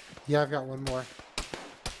was that it? Yeah, I've got one more.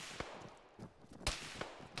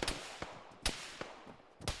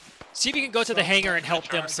 See if you can go to the hangar and help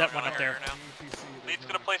them set one up there. Lead's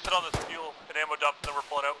gonna place it on this fuel and ammo dump, and then we're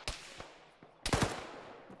pulling out.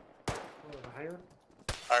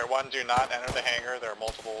 Alright, 1, do not enter the hangar. There are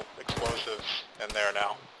multiple explosives in there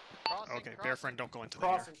now. Okay, Bear Friend, don't go into the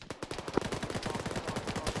hangar.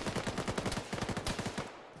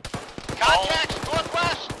 Contact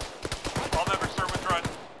northwest! All members, sir, withdrawn.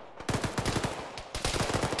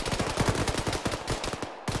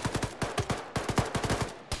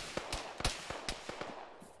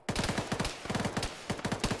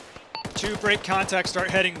 Two, break contact, start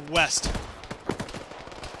heading west.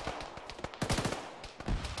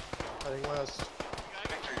 Heading west.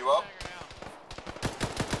 Victor, you up?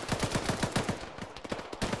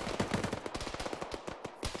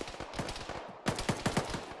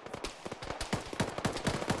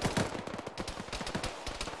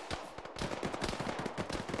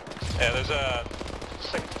 Yeah, there's a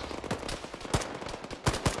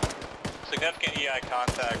significant EI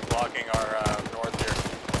contact blocking our north here.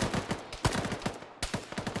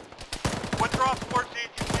 Withdraw towards the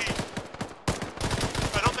ATC.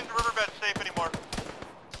 I don't think the riverbed's safe anymore.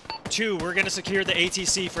 2, we're gonna secure the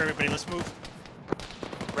ATC for everybody. Let's move.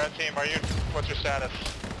 Red team, what's your status?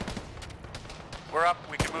 We're up.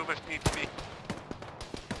 We can move if need to be.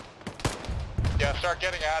 Yeah, start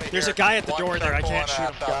getting out of here. There's a guy at the door there. I can't shoot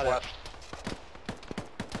him. Got it.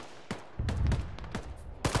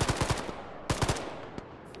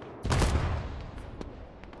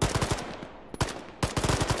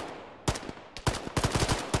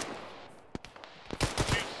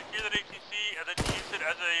 Secure that ATC and then use it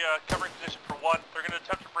as a covering position for 1. They're going to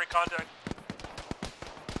attempt to break contact.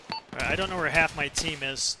 I don't know where half my team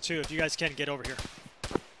is. 2, if you guys can get over here.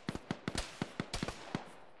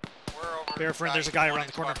 Bear Friend, there's a guy around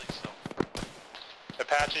the corner.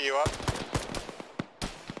 Apache, you up?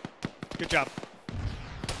 Good job.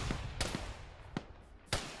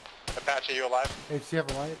 Apache, you alive? Hey, do you have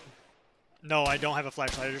a light? No, I don't have a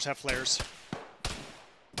flashlight. I just have flares.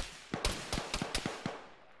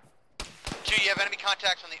 2, you have enemy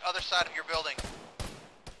contacts on the other side of your building.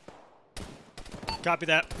 Copy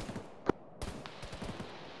that.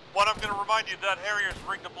 1, I'm going to remind you that Harrier's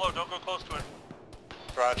rigged to blow. Don't go close to it.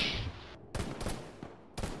 Roger.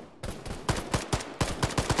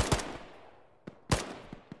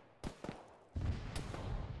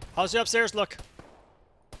 How's the upstairs look?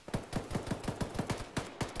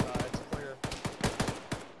 It's clear.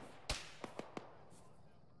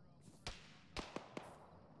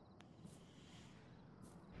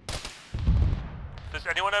 Does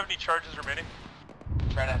anyone have any charges remaining?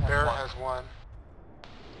 Bear has 1.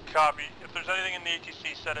 Copy. If there's anything in the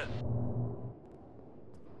ATC, set it.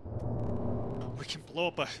 We can blow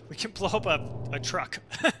up a truck.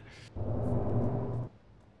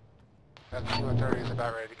 That C-130 is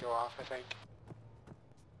about ready to go off, I think.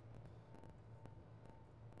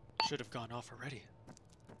 Should have gone off already.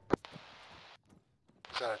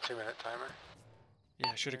 Is that a 2-minute timer?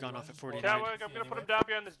 Yeah, should have gone off at 49. Yeah, I'm gonna put him down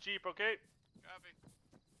behind this Jeep, okay? Copy.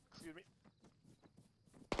 Excuse me.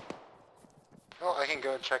 Oh, I can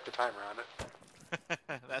go and check the timer on it.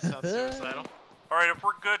 That sounds suicidal. Alright, if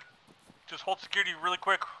we're good, just hold security really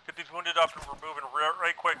quick. Get these wounded off and we're moving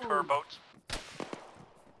right quick to our boats.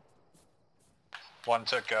 1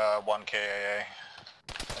 took 1 KAA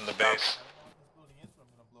in the base.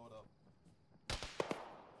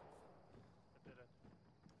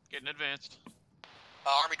 Getting advanced.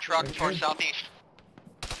 Army truck towards southeast.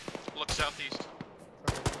 Look southeast.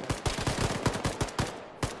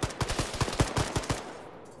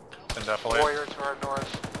 Warrior to our north.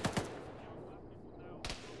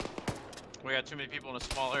 We got too many people in a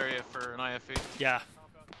small area for an IFE. Yeah.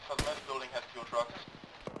 Southwest building has fuel trucks.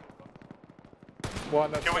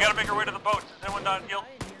 Okay, we gotta make our way to the boats. Is anyone not healed?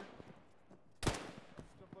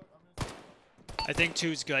 I think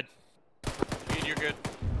 2's good. Ian, you're good.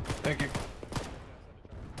 Thank you.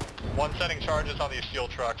 1 setting charges on these fuel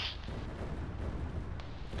trucks.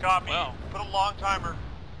 Copy. Wow. Put a long timer.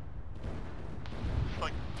 It's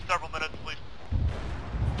like several minutes at least.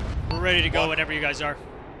 We're ready to go whenever you guys are.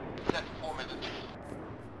 Set 4 minutes.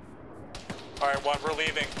 Alright, 1, we're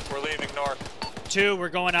leaving. We're leaving north. 2, we're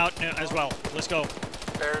going out as well. Let's go.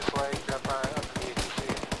 Bear's Leg, up in the ATC.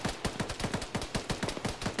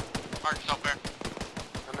 Mark yourself there.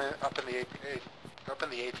 Up in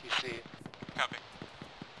the ATC. Copy.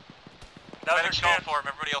 Medics go for him,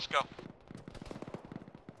 everybody else go.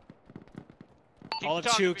 All of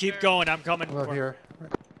two, keep going. I'm coming. I'm up here.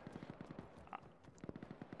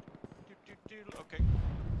 Okay.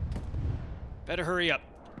 Better hurry up.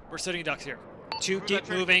 We're sitting ducks here. Two, keep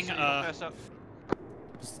moving.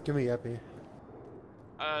 Just give me Epi.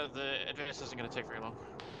 The advance isn't going to take very long.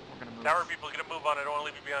 We're going to move. Tower people, get a move on. I don't want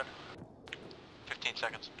to leave you behind. 15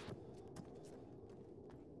 seconds.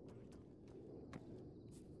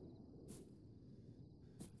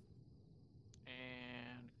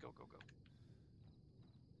 And go, go, go.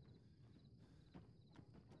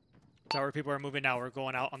 Tower people are moving now. We're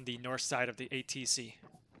going out on the north side of the ATC.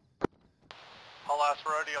 All last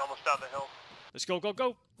we're already almost down the hill. Let's go, go,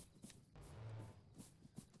 go.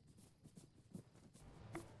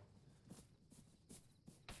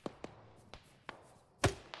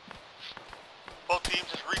 Both teams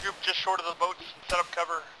just regroup just short of the boats and set up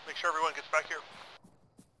cover. Make sure everyone gets back here.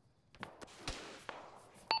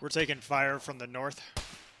 We're taking fire from the north.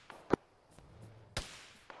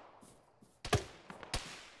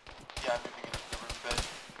 Yeah, I'm moving into the room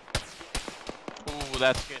bed. Ooh,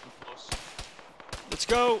 that's getting close. Let's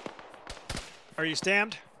go. Are you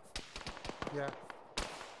stammed? Yeah.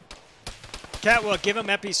 Catwell, give him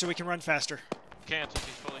Epi so we can run faster. Can't if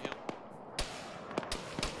he's fully healed.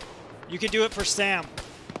 You can do it for Sam.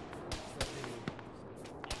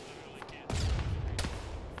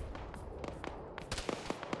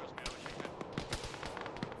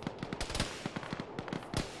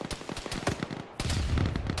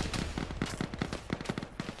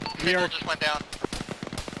 Signal just went down.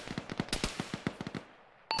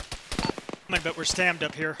 But we're stammed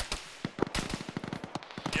up here.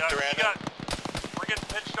 Yeah, we're getting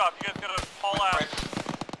pinched off. You guys gotta haul ass.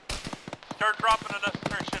 Start dropping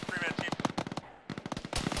unnecessary shit, 3-man team.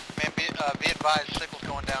 Man, be advised, signal's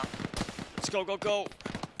going down. Let's go, go, go.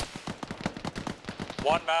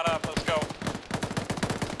 One man up, let's go.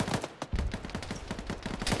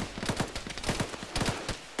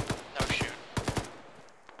 No shoot.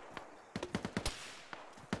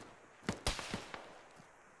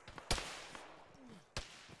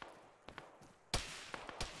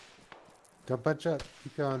 Don't bunch up.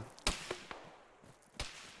 Keep going.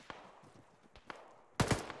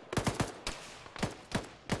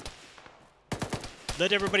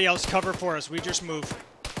 Let everybody else cover for us. We just move.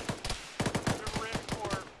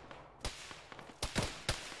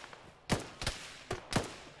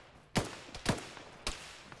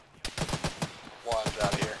 One's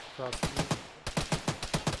out of here.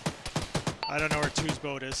 I don't know where two's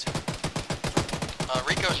boat is.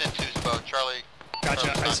 Rico's in two's boat. Charlie.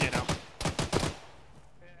 Gotcha. I see it now.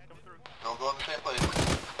 Don't go in the same place.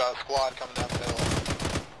 About a squad coming down the hill.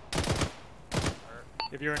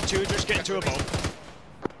 If you're in two, just get into a boat.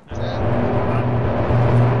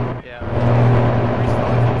 Yeah.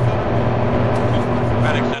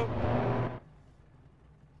 Medics in.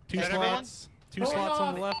 Two slots. Two slots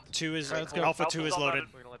on the left. Two is Let's go. Alpha 2 is loaded.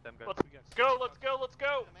 We're gonna let them go. Let's go, let's go, let's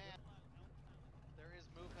go! There is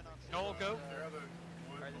movement on Noel, go.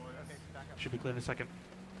 Should be clear in a second.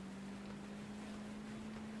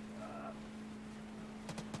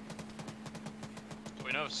 Do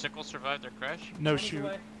we know if Sickle survived their crash? No shoot.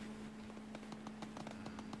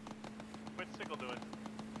 What's Sickle doing?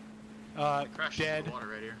 Dead. Water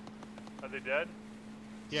right here. Are they dead?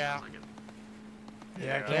 Yeah. Sounds like it.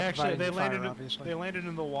 Yeah, they actually they landed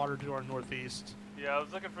in the water to our northeast. Yeah, I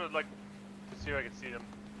was looking for, like, to see if I could see them.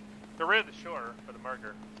 They're right at the shore for the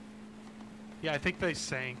marker. Yeah, I think they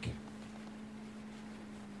sank.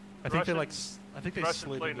 I think they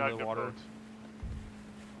slid into the water.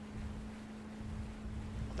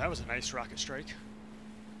 Well, that was a nice rocket strike.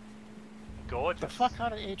 Gorgeous. The fuck, how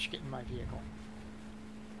did H get in my vehicle?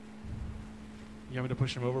 You want me to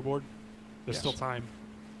push him overboard? There's still time.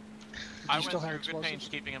 I went through good pains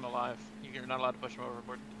keeping him alive. You're not allowed to push him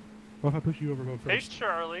overboard. What if I push you overboard Hey, first?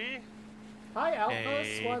 Charlie. Hi, Alpha,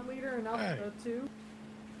 Hey. squad leader, and Alpha 2.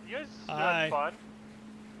 You guys Hi. had fun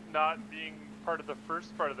not being part of the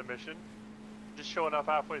first part of the mission. Just showing up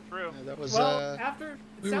halfway through. That was, Well, after, it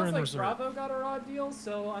we were sounds in like reserve. Bravo got a raw deal,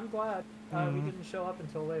 so I'm glad we didn't show up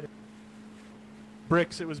until later.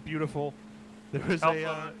 Bricks, it was beautiful. There was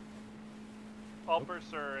Alpha, all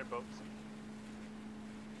bursts are in boats.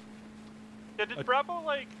 Yeah, did Bravo,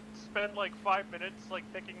 like, spend, like, 5 minutes, like,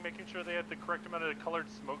 making sure they had the correct amount of colored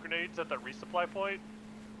smoke grenades at that resupply point?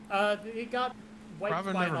 It got wiped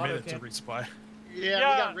Bravo by never an made auto it to cannon. resupply. Yeah, we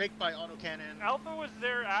got raked by autocannon. Alpha was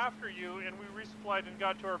there after you, and we resupplied and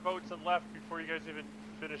got to our boats and left before you guys even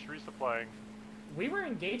finished resupplying. We were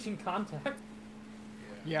engaging contact.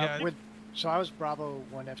 Yeah, so I was Bravo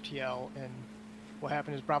 1 FTL, and what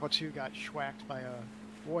happened is Bravo 2 got schwacked by a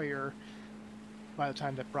warrior by the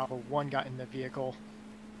time that Bravo 1 got in the vehicle.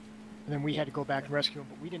 And then we had to go back and rescue him,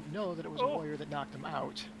 but we didn't know that it was a warrior that knocked him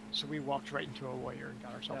out. So we walked right into a warrior and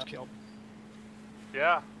got ourselves killed.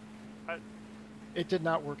 Yeah. It did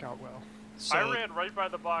not work out well. So, I ran right by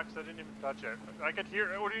the box. I didn't even touch it. I could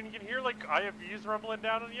hear. You can hear like IFVs rumbling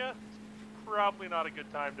down on you. It's probably not a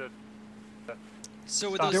good time to.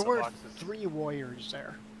 So there were 3 warriors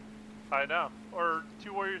there. I know, or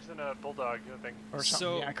 2 warriors and a bulldog, I think. Or something.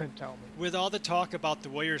 So, yeah, I couldn't tell. With all the talk about the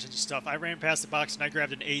warriors and stuff, I ran past the box and I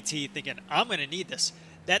grabbed an AT, thinking I'm gonna need this.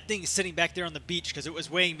 That thing's sitting back there on the beach because it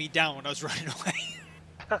was weighing me down when I was running away.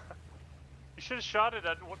 You should have shot it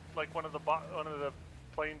at like one of the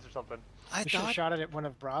planes or something. We should have shot it at one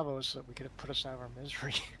of Bravo's so that we could have put us out of our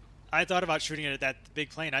misery. I thought about shooting it at that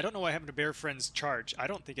big plane. I don't know what happened to Bear Friend's charge. I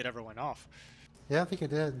don't think it ever went off. Yeah, I think it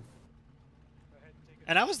did.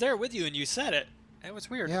 And I was there with you, and you said it. It was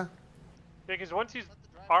weird. Yeah. Yeah, because once you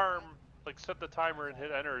arm, like set the timer and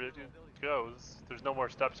hit enter, it goes. There's no more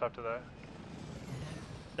steps after that.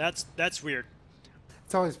 That's weird.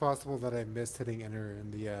 It's always possible that I missed hitting enter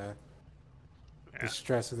in the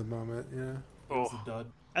stress of the moment. Yeah. Oh.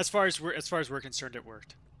 As far as we're concerned, it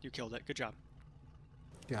worked. You killed it. Good job.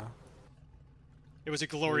 Yeah. It was a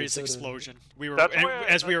glorious explosion. We were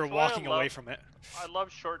as we were walking away from it. I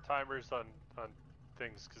love short timers on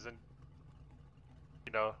things because then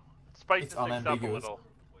spice things up a little.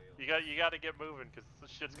 You got to get moving because the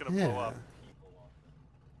shit's gonna blow up.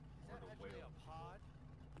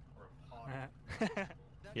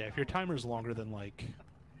 Yeah, if your timer's longer than like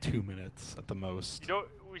 2 minutes at the most.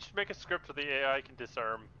 We should make a script where the AI can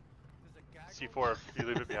disarm C4 if you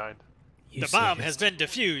leave it behind. The bomb has been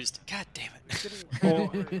defused. God damn it. Well,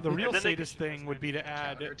 the real sadist thing would be to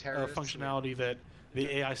add a functionality that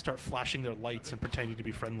the AI start flashing their lights and pretending to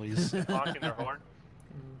be friendlies. Honking their horn.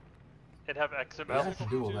 And have XML. Yeah,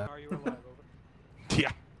 do all that. Are you alive?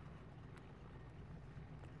 Yeah.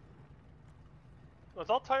 Let's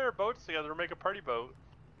all tie our boats together and make a party boat.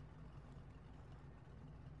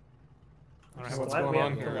 Alright, what's going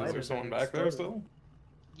on here? Is there someone back there still?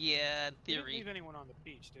 Yeah, in We didn't theory. leave anyone on the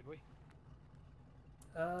beach, did we?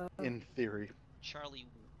 In theory. Charlie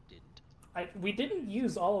didn't. We didn't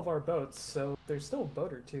use all of our boats, so there's still a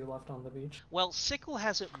boat or 2 left on the beach. Well, Sickle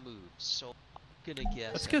hasn't moved, so I'm gonna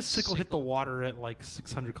guess. Let's guess Sickle hit the water at like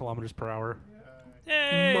 600 kilometers per hour.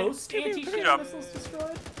 Most anti-ship missiles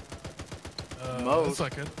destroyed? Most. That's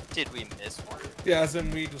not good. Did we miss one? Yeah, as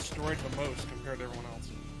in we destroyed the most compared to everyone else.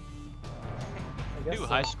 Ooh,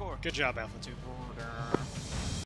 high score. Good job, Alpha 2.